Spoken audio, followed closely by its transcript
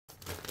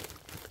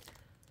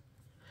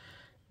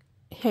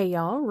Hey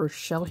y'all,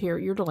 Rochelle here,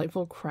 your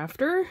delightful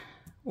crafter,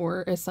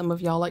 or as some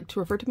of y'all like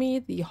to refer to me,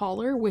 the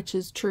hauler, which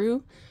is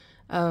true.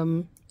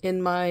 In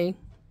my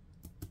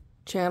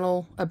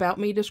channel About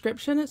Me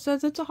description, it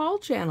says it's a haul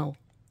channel.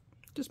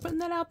 Just putting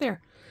that out there.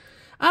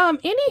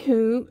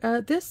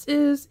 Anywho, this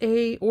is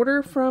a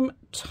order from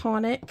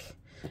Tonic.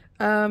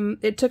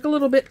 It took a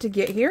little bit to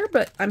get here,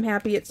 but I'm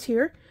happy it's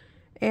here.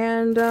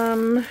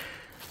 And,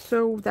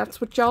 so that's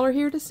what y'all are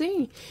here to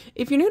see.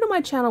 If you're new to my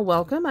channel,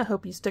 welcome. I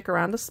hope you stick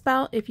around a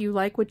spout. If you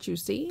like what you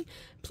see,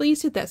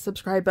 please hit that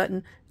subscribe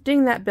button.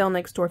 Ding that bell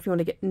next door if you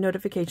want to get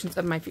notifications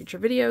of my future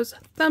videos.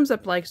 Thumbs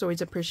up, likes,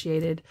 always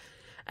appreciated.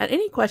 And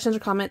any questions or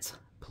comments,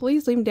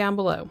 please leave them down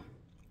below.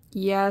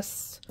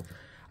 Yes,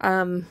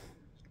 I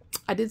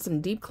did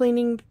some deep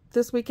cleaning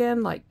this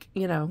weekend, like,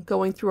 you know,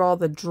 going through all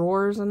the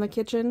drawers in the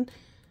kitchen.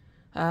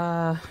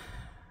 I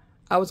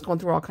was going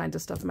through all kinds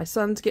of stuff. My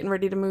son's getting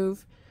ready to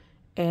move.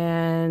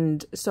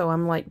 And so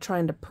I'm like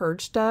trying to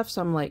purge stuff.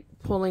 So I'm like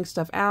pulling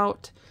stuff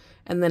out.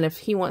 And then if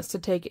he wants to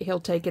take it, he'll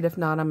take it. If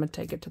not, I'm going to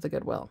take it to the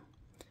Goodwill.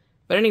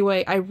 But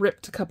anyway, I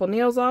ripped a couple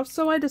nails off.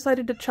 So I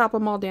decided to chop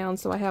them all down.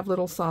 So I have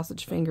little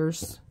sausage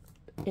fingers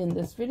in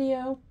this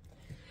video.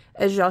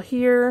 As y'all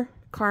hear,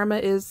 Karma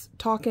is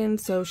talking.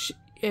 So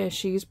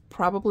she's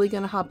probably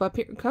going to hop up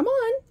here. Come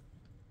on.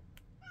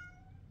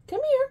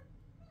 Come here.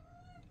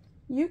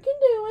 You can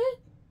do it.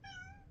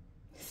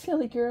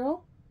 Silly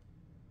girl.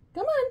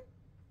 Come on.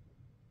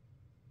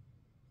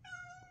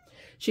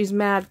 She's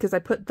mad because I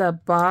put the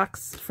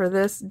box for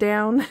this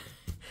down.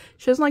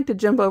 She doesn't like to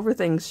jump over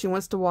things. She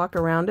wants to walk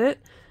around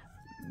it.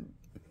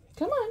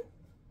 Come on.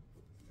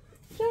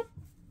 Jump.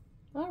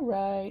 All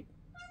right.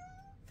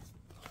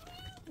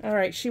 All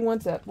right, she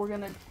wants up. We're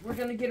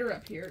gonna get her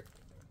up here.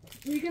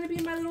 Are you gonna be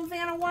my little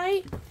Vanna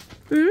White?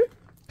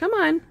 Come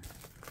on.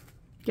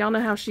 Y'all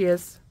know how she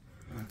is.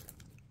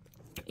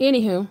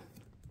 Anywho.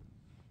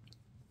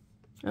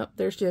 Oh,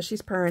 there she is.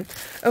 She's purring.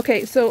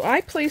 Okay, so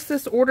I placed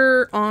this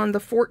order on the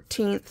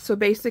 14th. So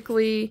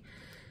basically,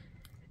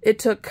 it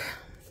took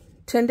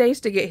 10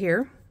 days to get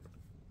here.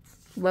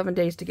 11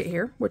 days to get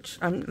here, which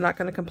I'm not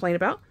going to complain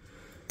about.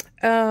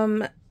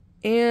 And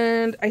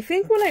I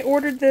think when I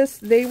ordered this,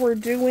 they were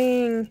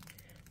doing,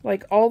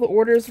 like, all the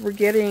orders were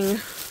getting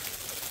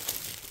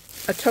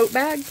a tote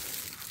bag.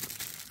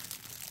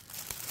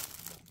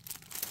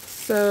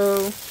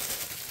 So,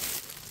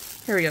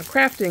 here we go.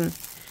 Crafting.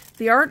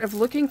 The art of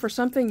looking for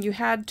something you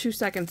had 2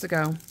 seconds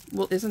ago.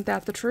 Well, isn't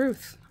that the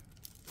truth?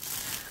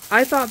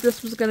 I thought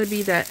this was going to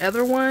be that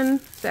other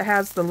one that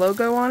has the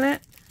logo on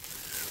it.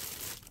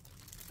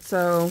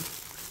 So,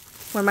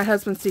 when my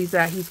husband sees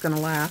that, he's going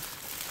to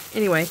laugh.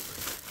 Anyway,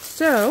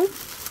 so,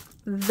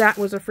 that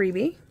was a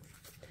freebie.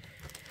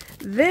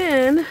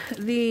 Then,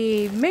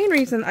 the main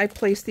reason I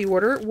placed the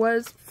order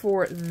was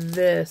for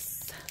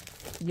this,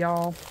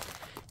 y'all.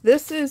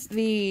 This is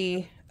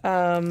the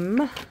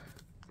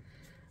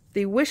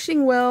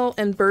Wishing Well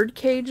and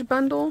Birdcage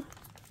bundle.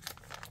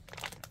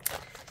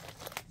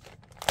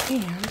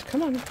 And,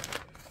 come on.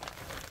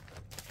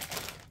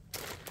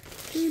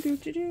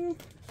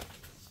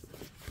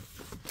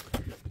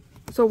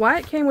 So why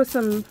it came with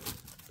some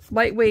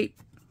lightweight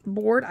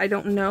board, I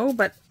don't know.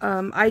 But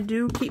I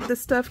do keep this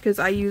stuff because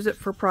I use it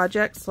for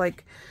projects.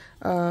 Like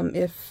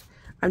if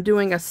I'm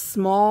doing a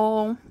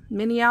small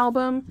mini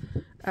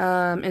album,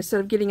 instead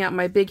of getting out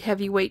my big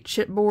heavyweight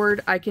chipboard,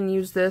 I can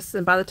use this.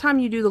 And by the time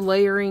you do the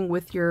layering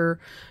with your,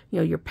 you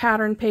know, your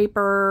pattern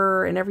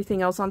paper and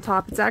everything else on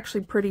top, it's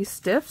actually pretty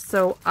stiff.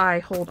 So I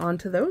hold on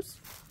to those.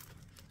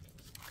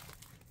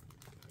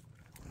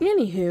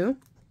 Anywho,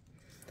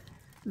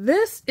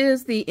 this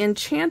is the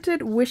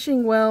Enchanted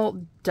Wishing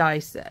Well die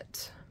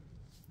set.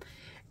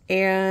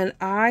 And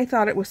I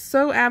thought it was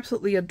so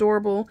absolutely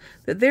adorable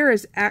that there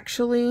is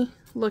actually,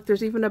 look,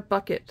 there's even a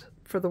bucket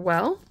for the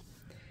well.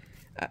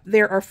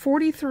 There are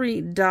 43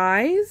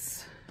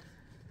 dies,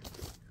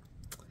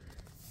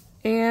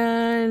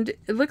 and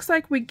it looks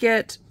like we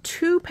get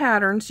 2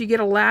 patterns. You get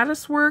a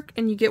lattice work,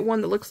 and you get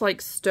one that looks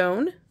like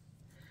stone.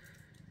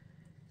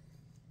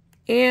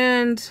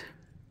 And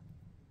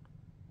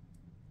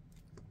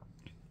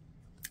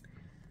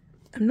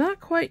I'm not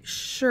quite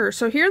sure.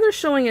 So here they're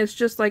showing it's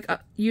just like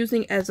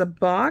using as a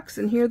box,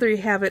 and here they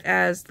have it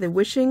as the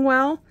wishing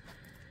well.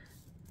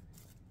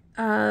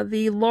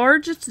 The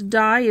largest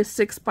die is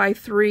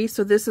 6x3,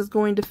 so this is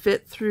going to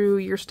fit through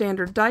your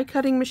standard die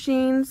cutting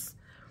machines.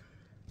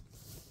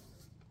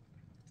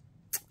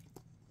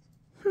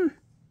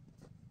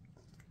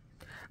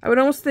 I would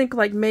almost think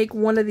like make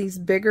one of these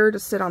bigger to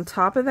sit on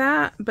top of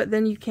that, but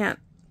then you can't.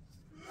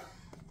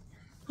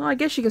 Well, I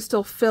guess you can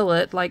still fill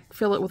it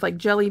with like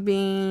jelly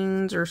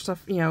beans or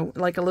stuff, you know,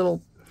 like a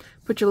little,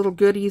 put your little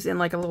goodies in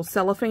like a little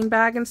cellophane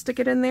bag and stick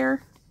it in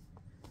there.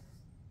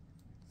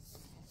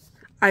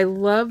 I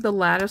love the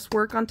lattice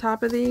work on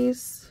top of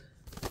these.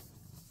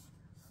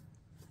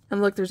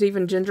 And look, there's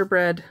even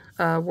gingerbread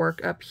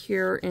work up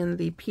here in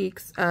the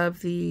peaks of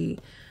the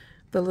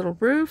little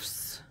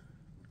roofs.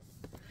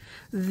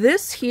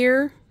 This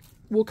here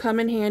will come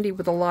in handy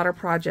with a lot of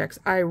projects.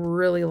 I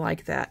really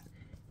like that.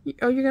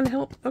 Oh, you're going to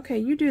help? Okay,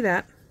 you do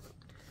that.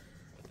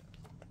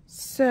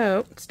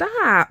 So,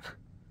 stop.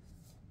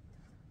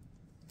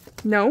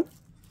 No.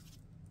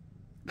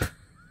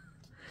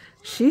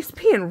 She's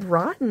being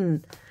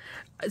rotten.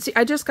 See,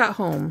 I just got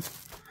home.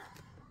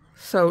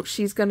 So,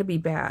 she's going to be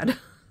bad.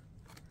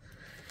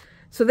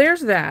 So,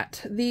 there's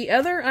that. The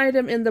other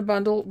item in the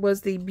bundle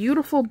was the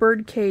beautiful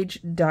birdcage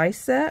die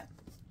set.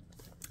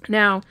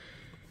 Now,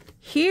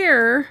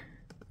 here,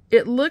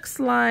 it looks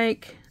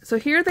like... So,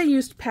 here they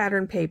used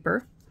pattern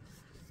paper.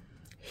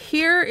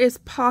 Here is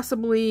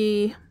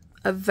possibly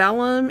a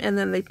vellum, and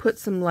then they put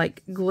some,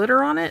 like,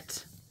 glitter on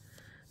it.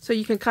 So,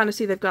 you can kind of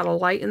see they've got a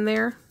light in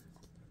there.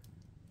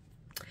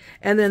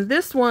 And then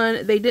this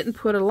one, they didn't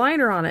put a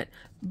liner on it.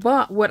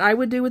 But what I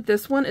would do with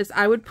this one is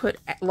I would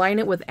line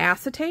it with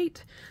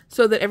acetate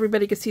so that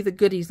everybody could see the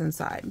goodies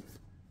inside.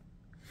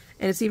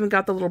 And it's even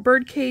got the little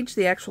bird cage.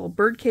 The actual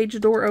bird cage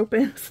door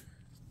opens.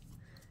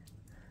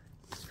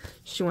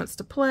 She wants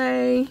to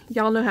play.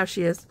 Y'all know how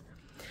she is.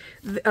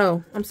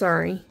 Oh, I'm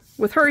sorry.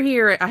 With her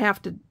here, I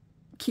have to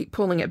keep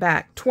pulling it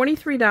back.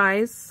 23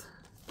 dies.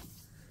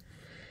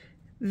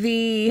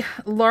 The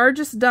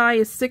largest die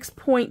is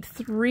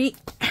 6.3,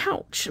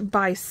 ouch,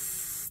 by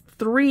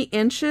 3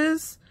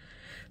 inches.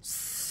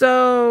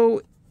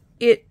 So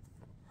it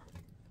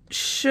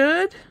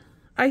should,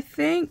 I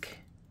think,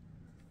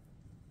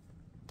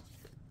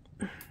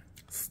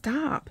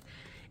 stop.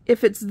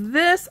 If it's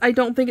this, I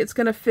don't think it's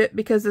going to fit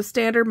because the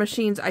standard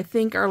machines, I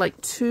think, are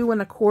like 6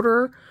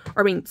 1/4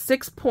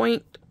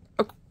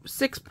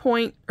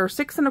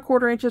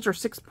 inches or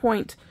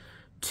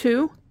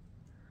 6.2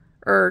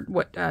 or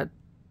what, yeah,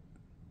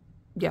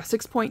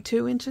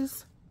 6.2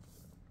 inches.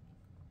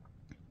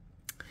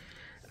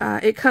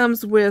 It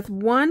comes with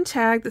one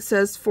tag that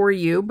says for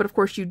you, but of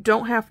course you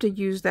don't have to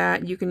use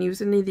that. You can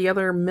use any of the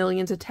other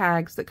millions of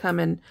tags that come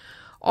in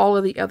all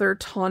of the other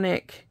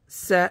Tonic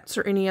sets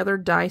or any other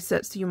die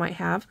sets that you might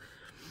have.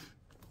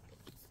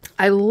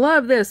 I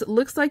love this. It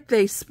looks like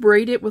they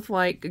sprayed it with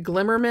like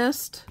glimmer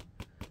mist.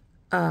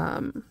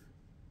 Because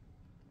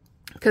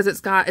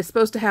it's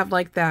supposed to have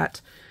like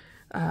that,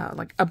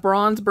 like a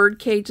bronze bird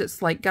cage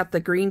that's like got the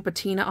green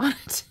patina on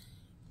it.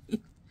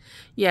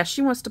 Yeah,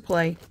 she wants to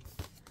play.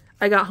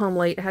 I got home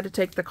late. I had to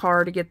take the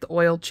car to get the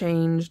oil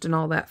changed and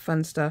all that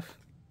fun stuff.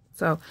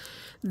 So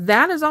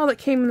that is all that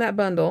came in that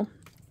bundle.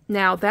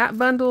 Now that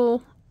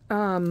bundle,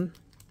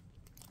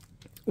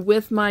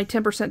 with my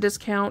 10%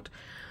 discount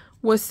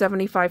was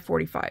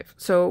 $75.45.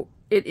 So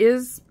it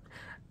is,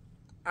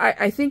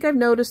 I think I've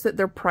noticed that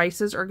their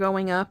prices are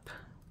going up.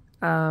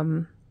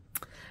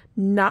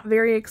 Not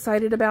very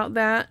excited about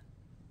that.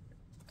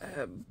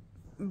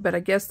 But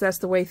I guess that's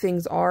the way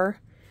things are.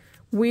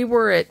 We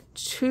were at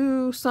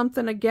 $2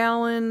 something a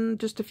gallon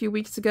just a few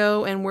weeks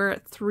ago, and we're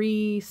at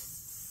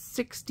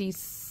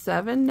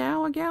 $3.67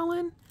 now a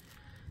gallon.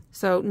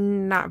 So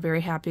not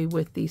very happy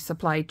with the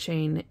supply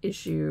chain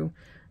issue.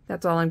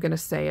 That's all I'm going to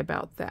say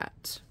about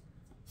that.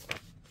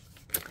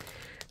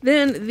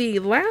 Then the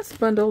last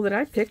bundle that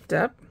I picked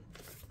up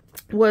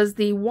was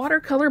the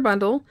watercolor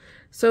bundle.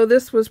 So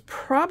this was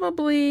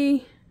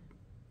probably...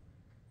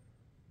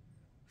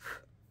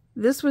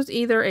 This was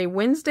either a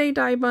Wednesday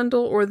die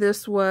bundle or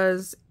this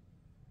was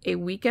a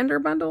weekender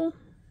bundle.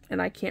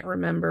 And I can't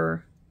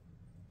remember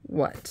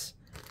what.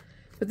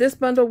 But this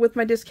bundle with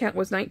my discount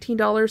was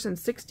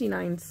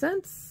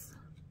 $19.69.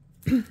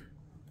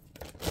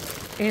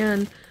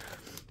 And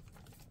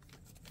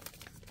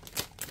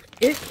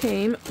it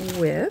came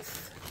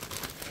with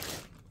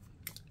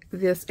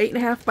this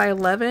 8.5 by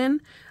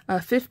 11,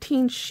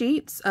 15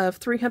 sheets of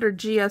 300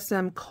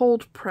 GSM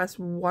cold press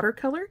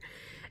watercolor.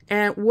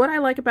 And what I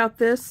like about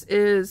this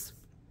is,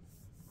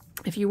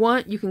 if you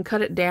want, you can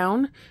cut it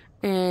down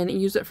and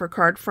use it for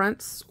card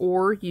fronts,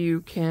 or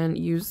you can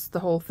use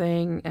the whole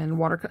thing and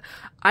watercolor.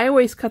 I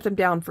always cut them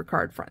down for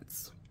card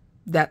fronts.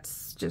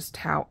 That's just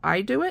how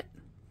I do it.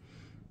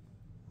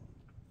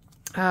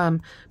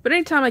 But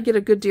anytime I get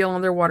a good deal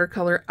on their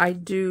watercolor, I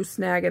do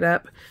snag it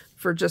up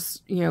for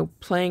just, you know,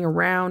 playing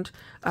around.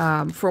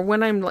 For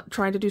when I'm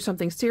trying to do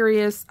something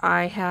serious,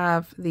 I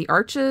have the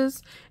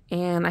Arches,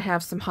 and I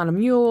have some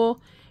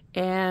Hahnemuhle,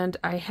 and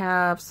I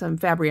have some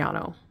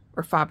Fabriano,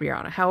 or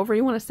Fabriano, however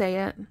you want to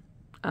say it.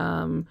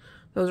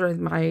 Those are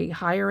my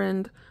higher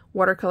end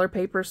watercolor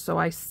papers, so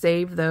I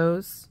save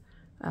those,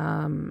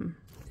 and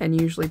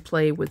usually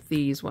play with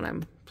these when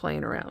I'm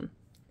playing around.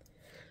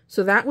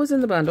 So that was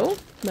in the bundle.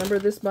 Remember,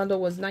 this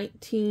bundle was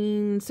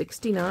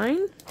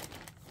 $19.69.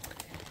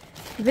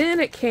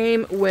 Then it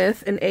came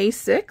with an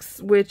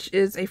A6, which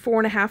is a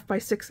 4.5 by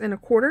 6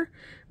 1/4,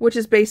 which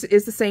is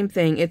the same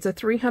thing. It's a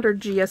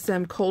 300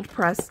 GSM cold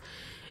press.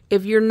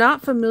 If you're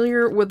not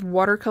familiar with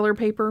watercolor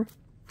paper,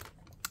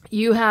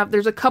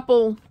 there's a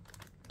couple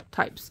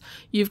types.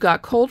 You've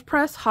got cold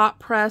press, hot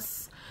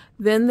press.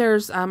 Then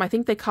there's, I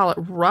think they call it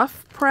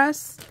rough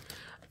press,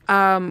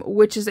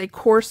 which is a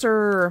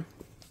coarser.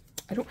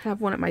 I don't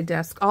have one at my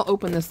desk. I'll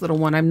open this little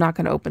one. I'm not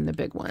going to open the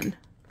big one.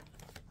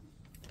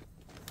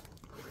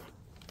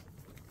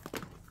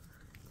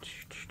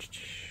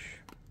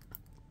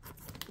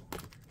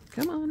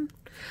 Come on.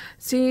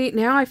 See,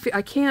 now I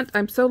can't,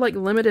 I'm so like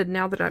limited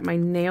now that my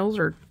nails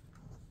are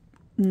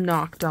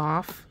knocked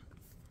off.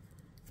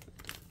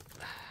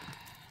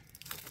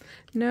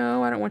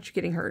 No, I don't want you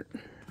getting hurt.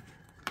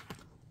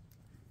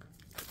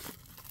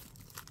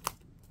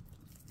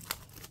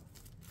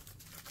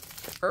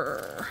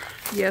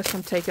 Yes,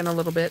 I'm taking a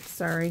little bit,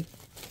 sorry.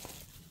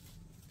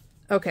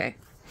 Okay,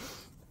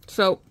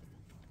 so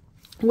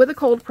with a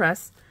cold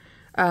press,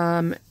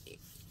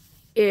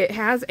 it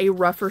has a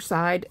rougher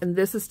side, and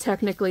this is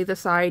technically the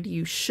side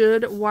you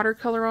should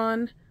watercolor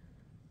on.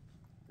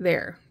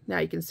 There, now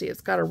you can see it's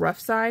got a rough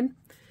side.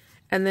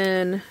 And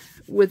then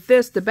with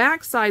this, the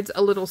back side's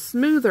a little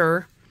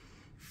smoother,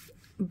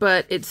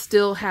 but it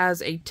still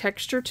has a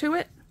texture to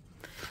it.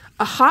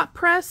 A hot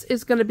press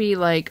is going to be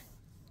like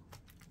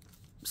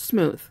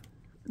smooth,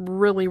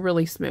 really,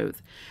 really smooth.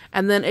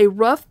 And then a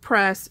rough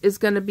press is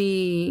going to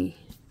be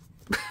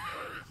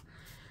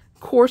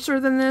coarser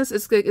than this.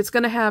 It's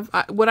going to have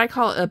what I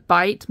call a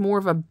bite, more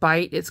of a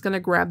bite. It's going to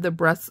grab the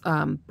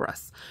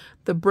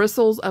the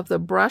bristles of the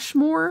brush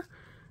more.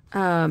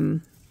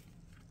 But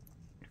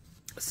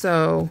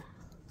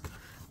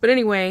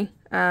anyway,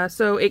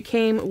 so it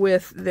came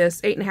with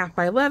this 8.5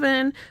 by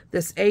 11,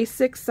 this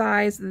A6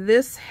 size.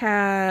 This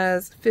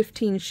has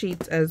 15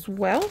 sheets as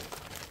well.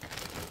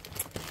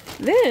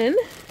 Then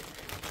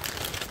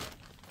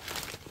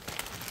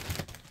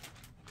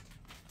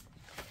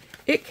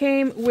it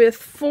came with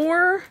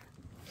four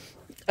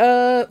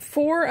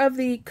of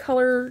the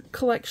color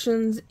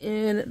collections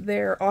in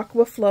their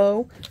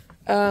Aquaflow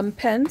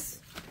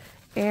pens.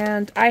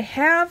 And I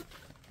have,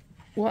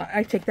 well,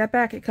 I take that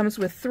back. It comes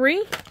with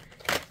 3.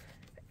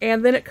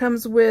 And then it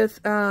comes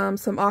with some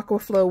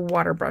Aquaflow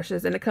water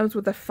brushes. And it comes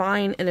with a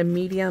fine and a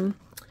medium.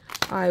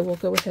 I will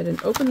go ahead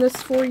and open this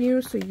for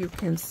you so you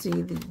can see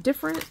the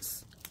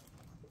difference.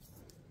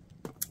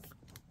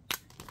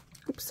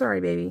 Oops,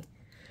 sorry, baby.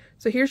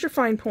 So here's your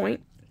fine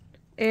point.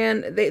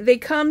 And they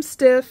come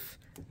stiff.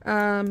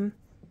 I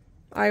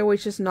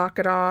always just knock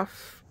it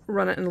off,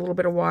 run it in a little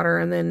bit of water,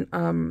 and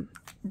then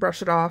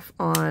brush it off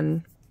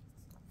on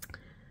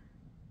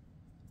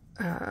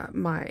I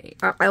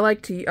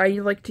like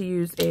to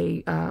use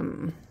a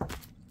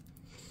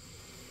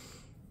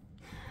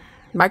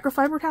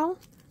microfiber towel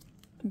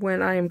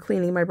when I am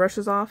cleaning my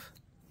brushes off.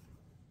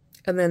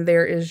 And then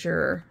there is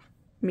your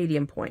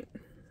medium point.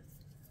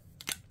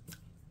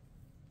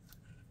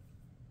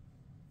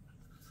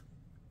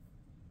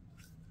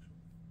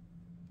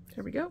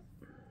 There we go.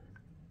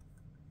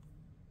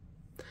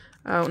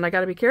 Oh, and I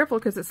got to be careful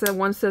because it said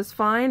one says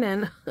fine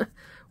and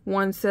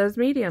one says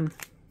medium.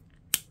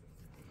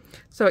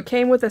 So it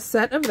came with a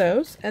set of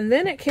those, and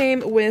then it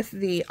came with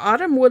the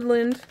Autumn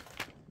Woodland,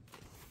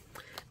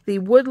 the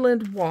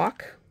Woodland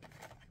Walk,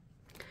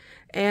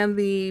 and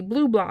the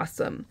Blue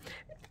Blossom.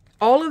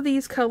 All of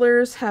these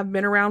colors have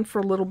been around for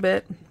a little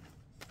bit,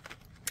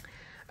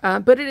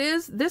 but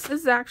this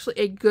is actually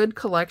a good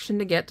collection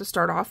to get to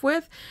start off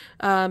with.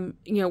 You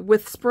know,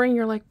 with spring,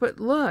 you're like, but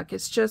look,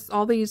 it's just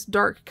all these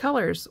dark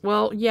colors.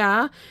 Well,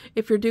 yeah,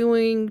 if you're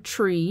doing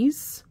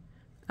trees,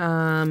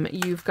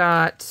 you've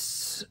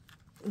got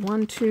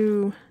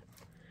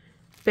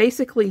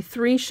basically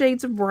 3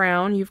 shades of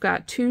brown. You've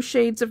got 2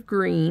 shades of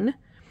green.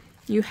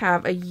 You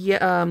have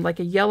like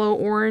a yellow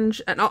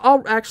orange, and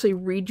I'll actually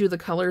read you the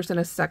colors in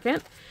a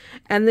second.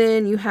 And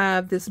then you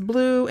have this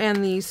blue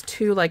and these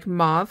 2 like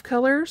mauve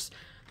colors.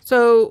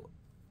 So,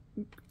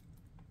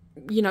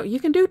 you know, you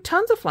can do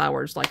tons of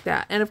flowers like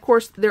that. And of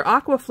course, they're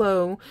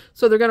Aquaflow,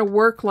 so they're going to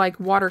work like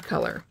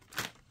watercolor.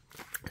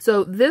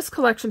 So this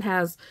collection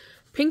has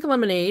Pink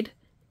Lemonade,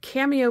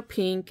 Cameo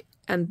Pink,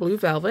 and Blue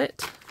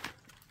Velvet.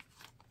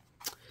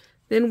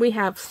 Then we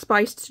have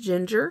Spiced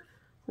Ginger,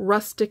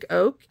 Rustic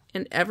Oak,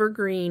 and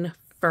Evergreen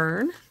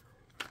Fern.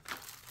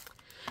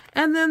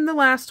 And then the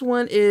last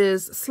one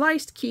is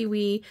Sliced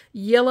Kiwi,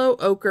 Yellow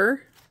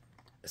Ochre.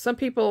 Some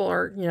people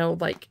are, you know,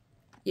 like,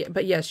 yeah,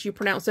 but yes, you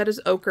pronounce that as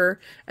ochre.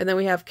 And then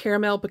we have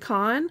Caramel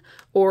Pecan,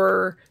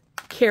 or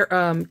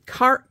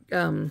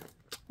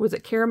was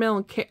it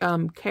caramel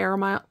and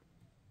caramel?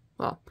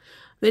 Well,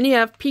 then you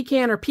have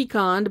pecan or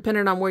pecan,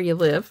 depending on where you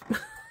live.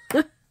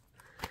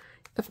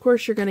 Of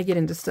course, you're going to get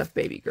into stuff,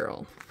 baby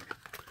girl.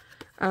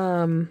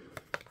 Caramel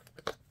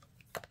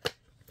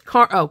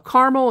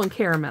and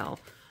caramel.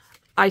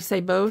 I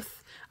say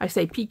both. I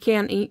say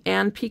pecan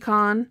and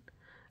pecan.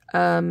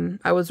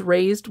 I was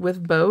raised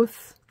with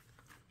both.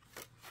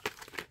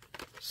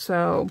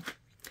 So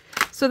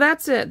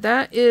that's it.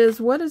 That is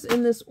what is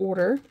in this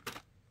order.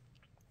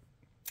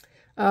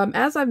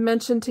 As I've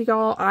mentioned to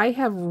y'all, I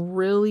have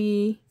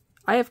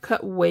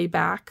cut way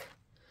back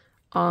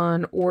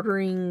on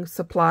ordering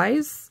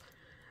supplies.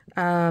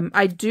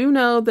 I do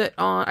know that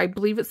on, I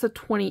believe it's the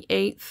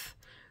 28th,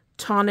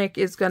 Tonic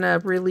is going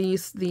to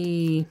release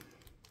the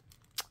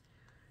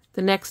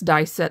next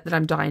die set that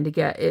I'm dying to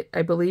get.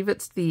 I believe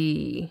it's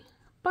the,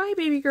 bye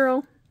baby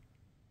girl.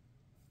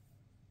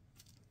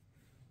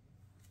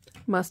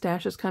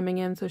 Mustache is coming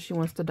in, so she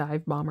wants to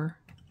dive bomber.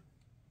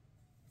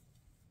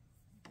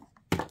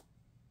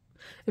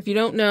 If you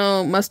don't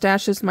know,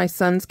 Mustache is my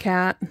son's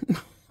cat.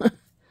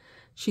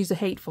 She's a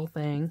hateful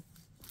thing.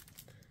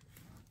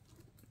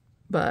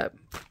 But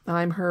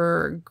I'm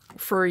her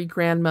furry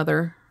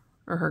grandmother.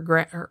 Or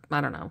her I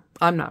don't know.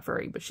 I'm not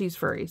furry, but she's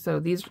furry.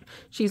 So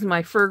she's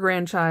my fur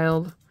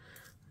grandchild.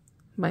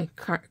 My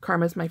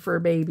Karma's my fur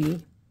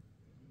baby.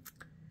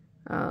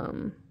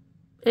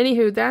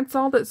 Anywho, that's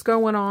all that's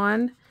going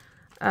on.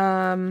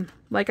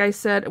 Like I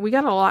said, we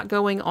got a lot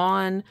going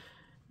on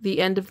the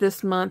end of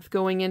this month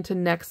going into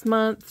next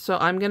month. So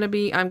I'm going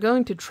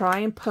to try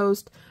and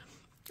post.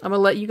 I'm going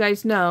to let you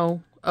guys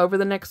know over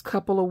the next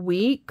couple of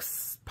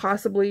weeks,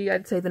 possibly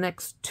I'd say the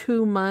next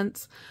 2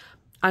 months.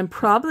 I'm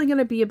probably going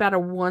to be about a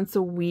once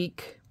a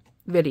week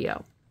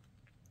video.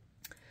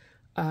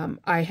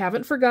 I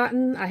haven't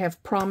forgotten. I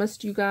have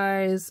promised you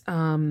guys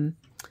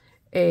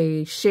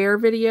a share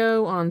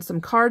video on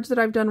some cards that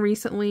I've done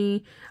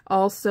recently.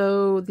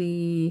 Also,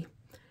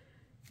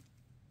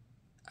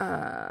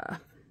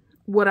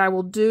 what I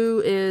will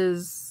do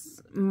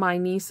is my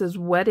niece's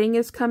wedding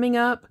is coming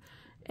up.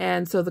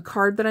 And so the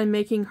card that I'm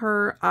making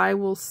her, I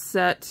will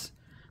set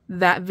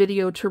that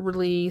video to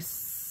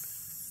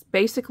release.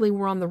 Basically,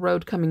 we're on the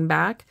road coming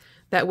back.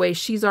 That way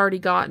she's already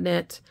gotten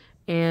it.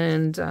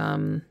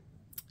 And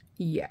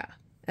yeah.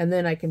 And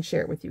then I can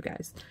share it with you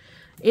guys.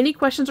 Any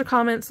questions or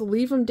comments,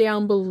 leave them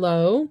down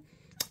below.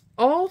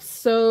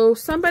 Also,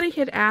 somebody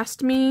had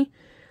asked me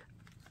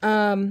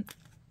for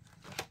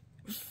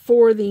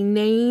the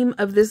name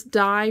of this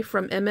die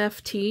from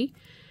MFT.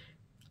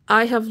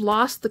 I have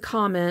lost the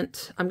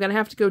comment. I'm going to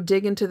have to go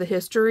dig into the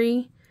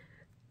history.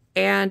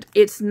 And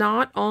it's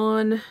not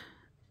on...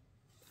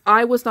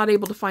 I was not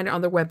able to find it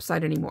on their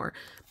website anymore.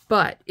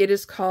 But it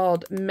is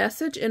called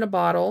Message in a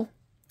Bottle.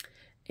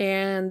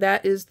 And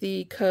that is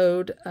the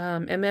code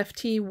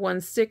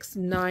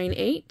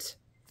MFT1698.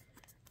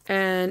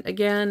 And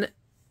again,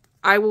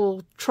 I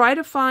will try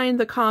to find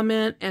the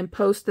comment and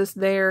post this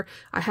there.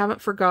 I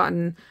haven't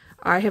forgotten.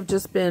 I have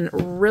just been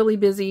really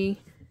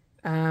busy.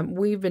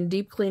 We've been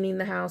deep cleaning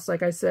the house.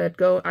 Like I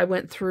said, I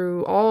went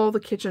through all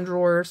the kitchen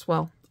drawers.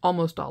 Well,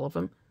 almost all of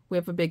them. We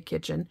have a big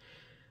kitchen.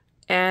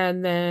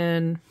 And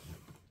then,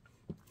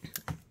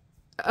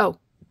 oh,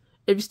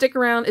 if you stick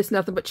around, it's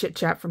nothing but chit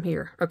chat from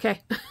here.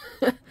 Okay.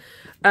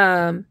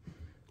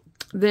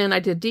 Then I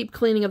did deep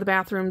cleaning of the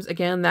bathrooms.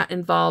 Again, that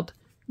involved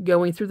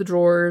going through the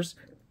drawers.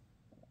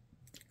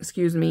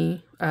 Excuse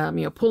me. You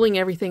know, pulling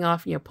everything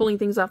off, you know, pulling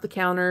things off the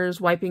counters,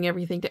 wiping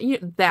everything down, you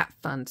know, that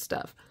fun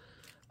stuff.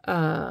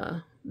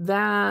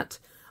 That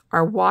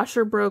our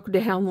washer broke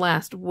down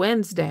last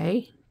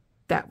Wednesday.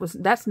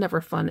 That's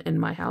never fun in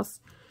my house.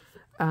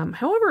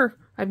 However,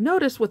 I've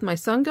noticed with my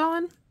son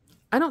gone,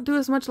 I don't do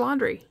as much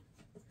laundry.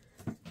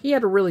 He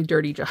had a really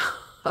dirty job.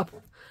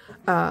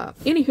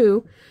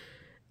 Anywho,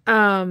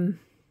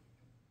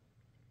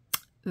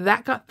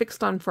 that got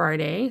fixed on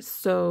Friday.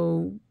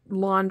 So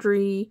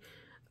laundry,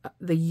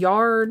 the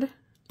yard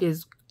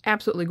is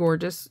absolutely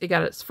gorgeous. It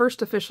got its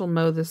first official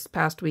mow this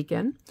past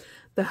weekend.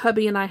 The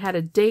hubby and I had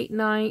a date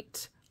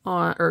night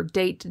or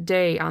date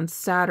day on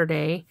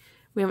Saturday.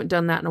 We haven't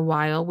done that in a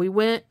while. We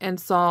went and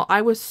saw,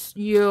 I was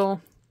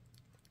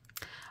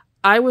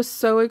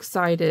so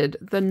excited.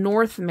 The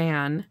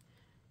Northman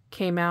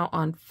came out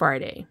on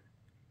Friday.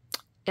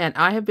 And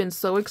I have been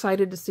so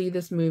excited to see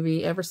this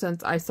movie ever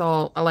since I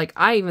saw, like,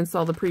 I even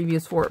saw the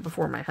previews for it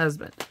before my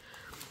husband.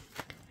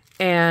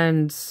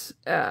 And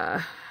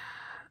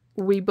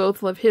we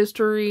both love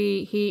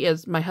history.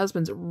 My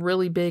husband's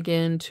really big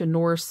into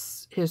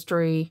Norse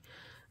history.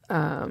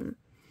 And,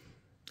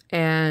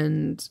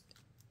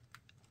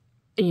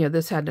 you know,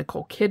 this had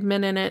Nicole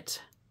Kidman in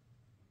it.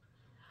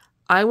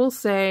 I will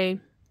say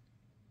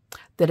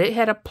that it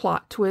had a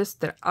plot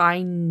twist that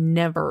I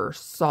never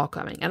saw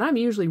coming. And I'm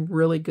usually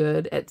really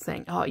good at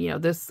saying, oh, you know,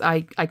 this,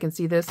 I can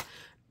see this.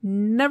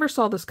 Never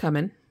saw this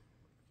coming.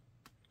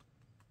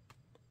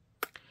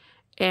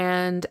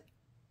 And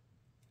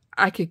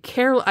I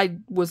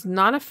was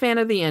not a fan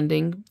of the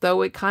ending,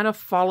 though it kind of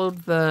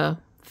followed the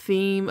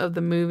theme of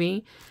the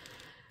movie.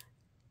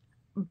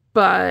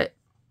 But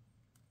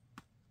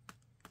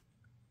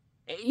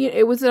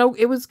it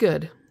was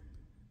good.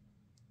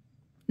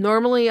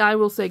 Normally, I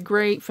will say,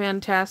 great,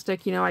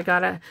 fantastic, you know, I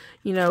gotta,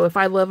 you know, if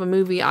I love a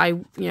movie,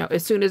 you know,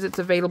 as soon as it's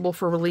available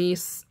for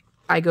release,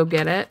 I go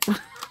get it.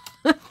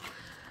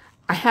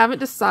 I haven't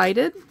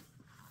decided.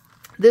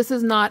 This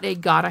is not a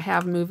gotta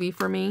have movie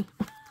for me,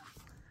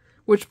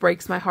 which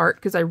breaks my heart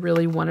because I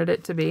really wanted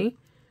it to be.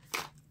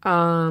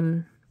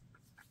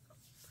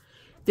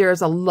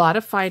 There's a lot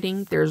of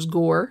fighting. There's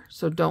gore,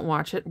 so don't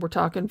watch it. We're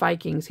talking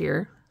Vikings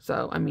here.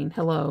 So, I mean,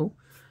 hello.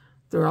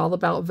 They're all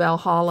about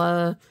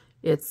Valhalla.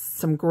 It's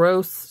some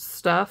gross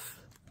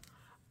stuff.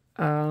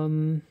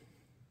 There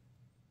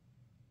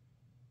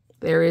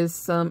is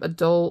some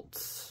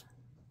adult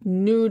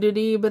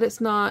nudity, but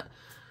it's not...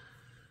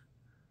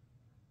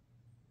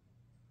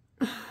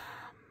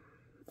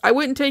 I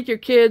wouldn't take your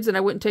kids and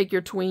I wouldn't take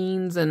your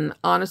tweens, and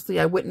honestly,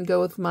 I wouldn't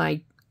go with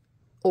my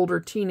older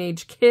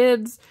teenage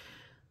kids.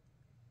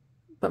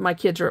 But my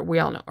kids we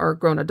all know, are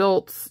grown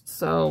adults,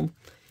 so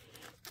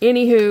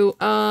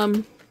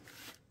Anywho,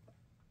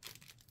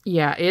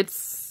 yeah, it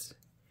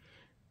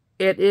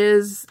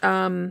is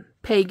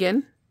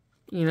pagan.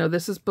 You know,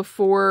 this is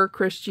before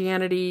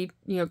Christianity,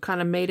 you know,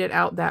 kind of made it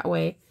out that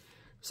way.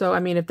 So, I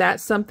mean, if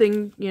that's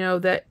something, you know,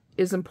 that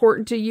is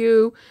important to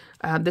you,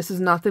 this is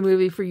not the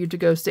movie for you to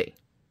go see.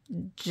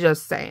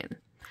 Just saying.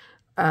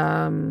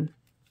 I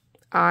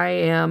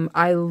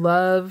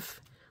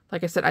love,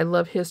 like I said, I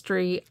love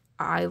history.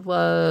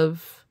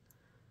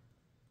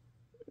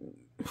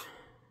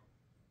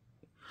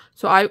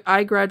 So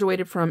I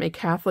graduated from a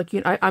Catholic,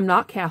 I'm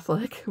not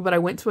Catholic, but I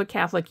went to a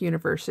Catholic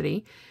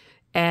university.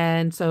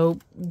 And so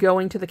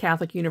going to the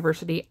Catholic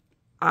university,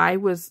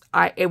 it was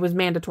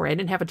mandatory. I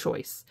didn't have a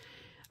choice.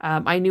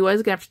 I knew I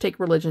was going to have to take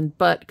religion,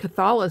 but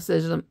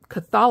Catholicism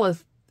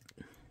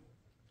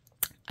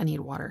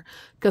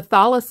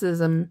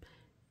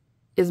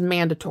is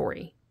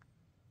mandatory.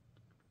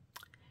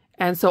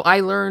 And so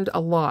I learned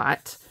a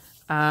lot.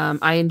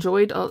 I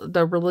enjoyed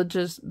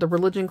the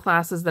religion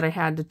classes that I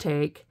had to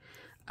take.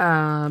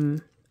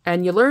 And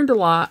you learned a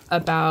lot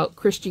about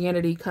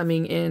Christianity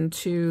coming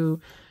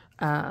into,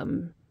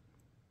 you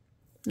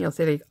know,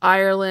 say like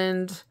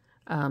Ireland,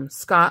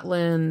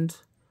 Scotland,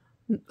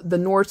 the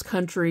Norse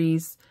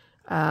countries,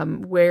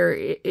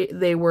 where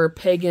they were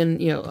pagan,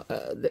 you know,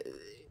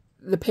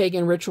 the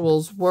pagan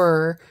rituals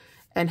were,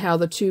 and how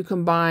the two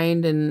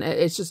combined. And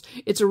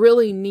it's a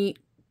really neat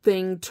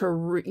thing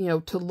to, you know,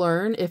 to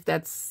learn if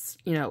that's,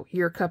 you know,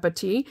 your cup of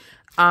tea.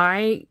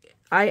 I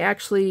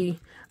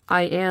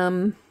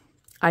am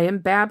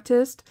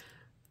Baptist,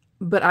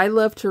 but I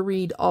love to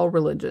read all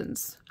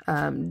religions,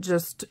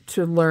 just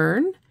to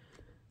learn.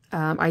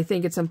 I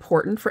think it's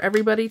important for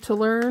everybody to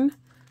learn.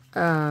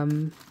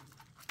 You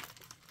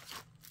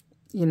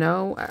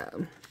know,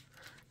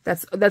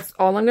 that's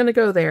all I'm going to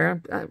go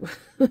there,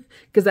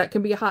 because that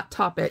can be a hot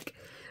topic.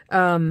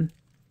 But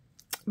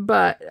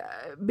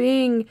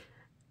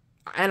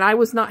and I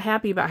was not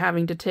happy about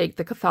having to take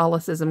the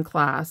Catholicism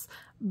class,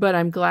 but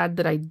I'm glad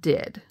that I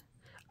did.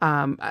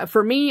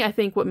 For me, I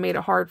think what made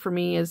it hard for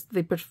me is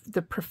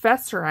the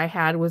professor I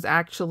had was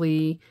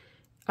actually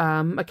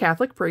a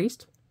Catholic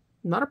priest.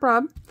 Not a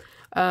problem.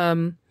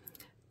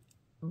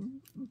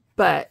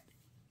 But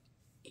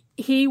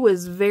he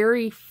was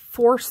very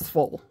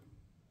forceful.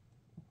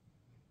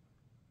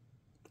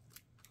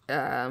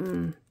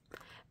 And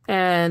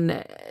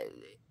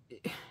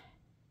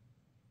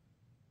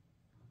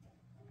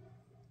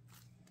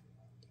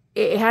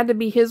it had to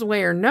be his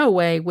way or no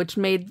way,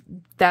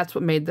 that's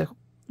what made the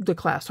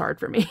class hard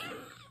for me.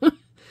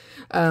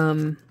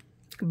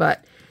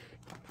 But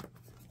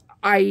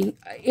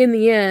in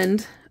the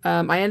end,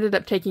 I ended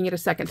up taking it a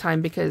second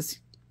time, because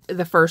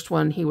the first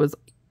one,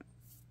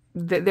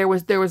 there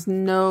was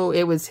no,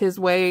 it was his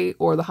way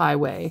or the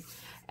highway.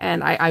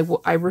 And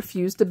I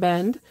refused to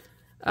bend.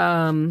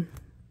 But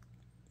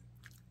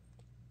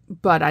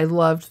I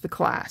loved the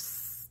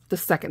class the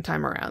second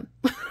time around.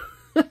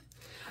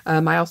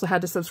 I also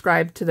had to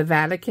subscribe to the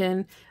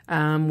Vatican.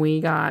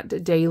 We got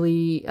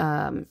daily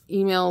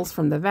emails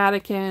from the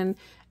Vatican,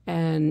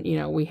 and, you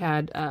know, we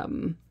had, gosh,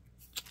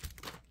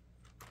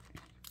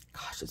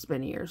 it's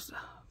been years,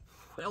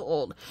 real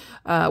old.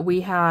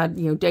 We had,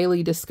 you know,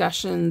 daily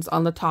discussions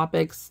on the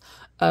topics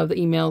of the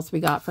emails we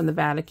got from the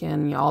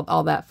Vatican, you know,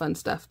 all that fun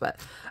stuff. But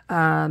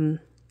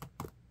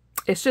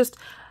it's just,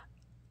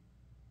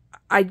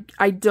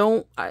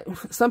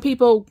 some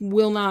people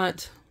will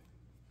not,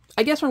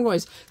 I guess where I'm going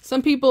is,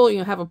 some people, you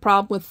know, have a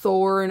problem with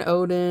Thor and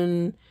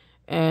Odin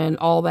and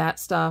all that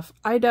stuff.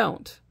 I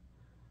don't.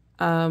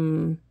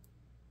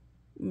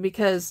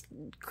 Because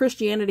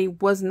Christianity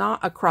was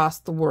not across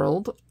the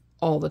world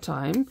all the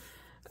time.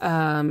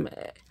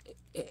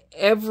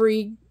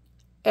 Every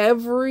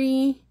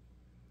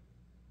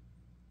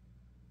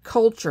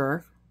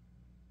culture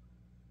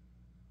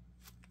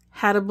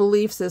had a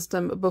belief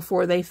system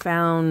before they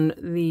found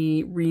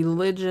the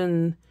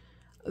religion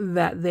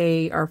that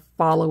they are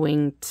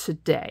following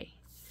today.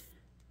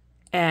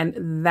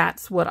 And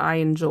that's what I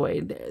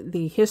enjoyed.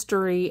 The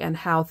history and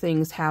how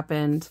things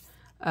happened.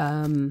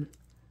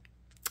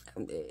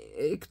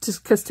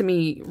 Because to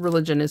me,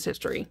 religion is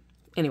history.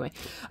 Anyway,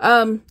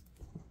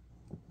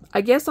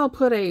 I guess I'll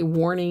put a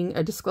warning,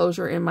 a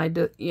disclosure in my,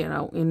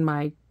 in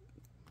my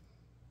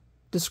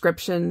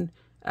description.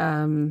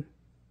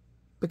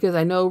 Because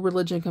I know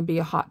religion can be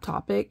a hot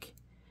topic.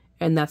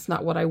 And that's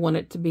not what I want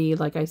it to be.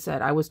 Like I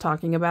said, I was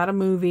talking about a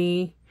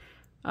movie.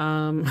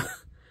 And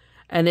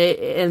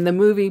the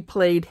movie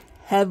played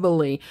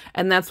heavily.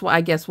 And that's why,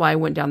 I guess, why I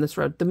went down this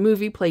road. The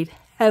movie played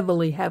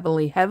heavily,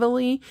 heavily,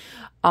 heavily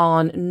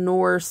on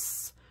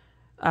Norse,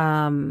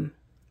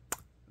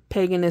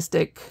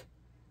 paganistic,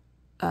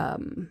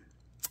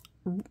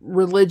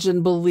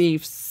 religion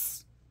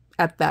beliefs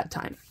at that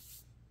time.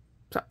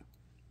 So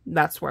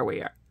that's where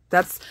we are.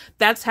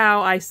 That's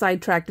how I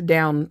sidetracked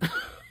down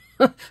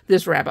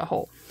this rabbit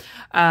hole.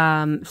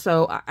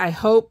 So I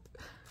hope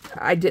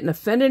I didn't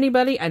offend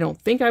anybody. I don't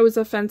think I was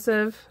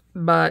offensive,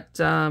 but,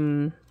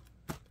 you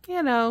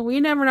know, we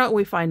never know what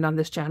we find on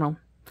this channel.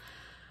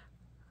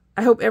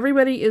 I hope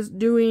everybody is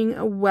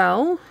doing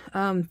well.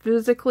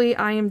 Physically,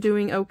 I am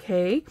doing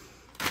okay.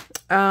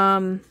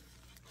 I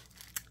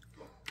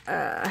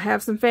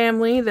have some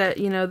family that,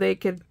 you know, they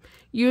could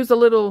use a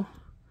little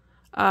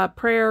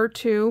prayer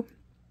too.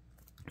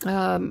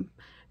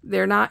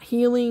 They're not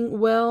healing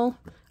well.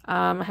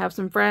 I have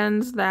some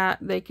friends that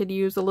they could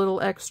use a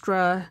little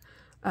extra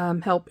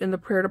help in the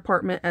prayer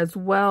department as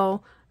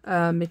well,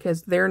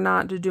 because they're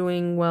not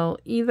doing well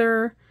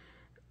either.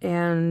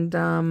 And,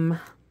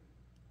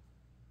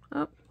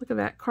 oh, look at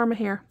that, karma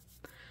hair.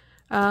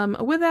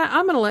 With that,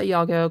 I'm going to let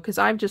y'all go because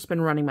I've just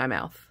been running my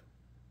mouth.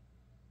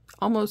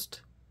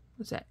 Almost,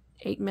 what's that,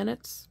 8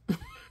 minutes?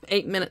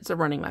 8 minutes of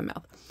running my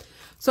mouth.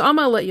 So I'm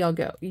going to let y'all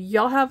go.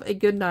 Y'all have a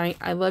good night.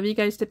 I love you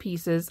guys to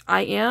pieces.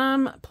 I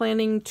am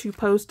planning to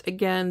post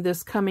again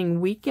this coming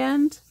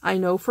weekend. I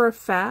know for a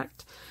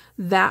fact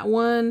that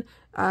one,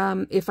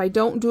 if I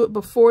don't do it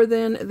before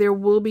then, there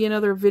will be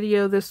another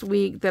video this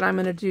week that I'm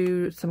going to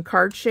do some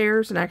card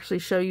shares and actually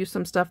show you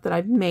some stuff that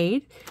I've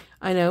made.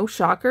 I know,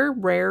 shocker,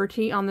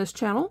 rarity on this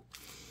channel.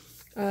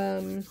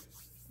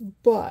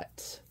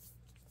 But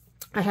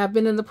I have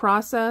been in the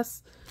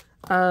process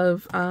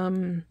of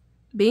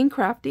being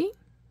crafty.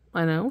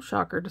 I know,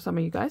 shocker to some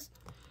of you guys.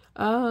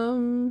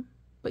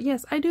 But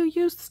yes, I do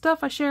use the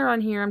stuff I share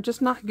on here. I'm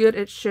just not good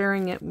at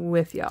sharing it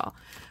with y'all.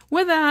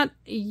 With that,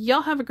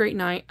 y'all have a great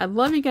night. I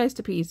love you guys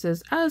to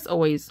pieces. As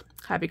always,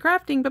 happy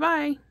crafting.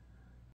 Bye-bye.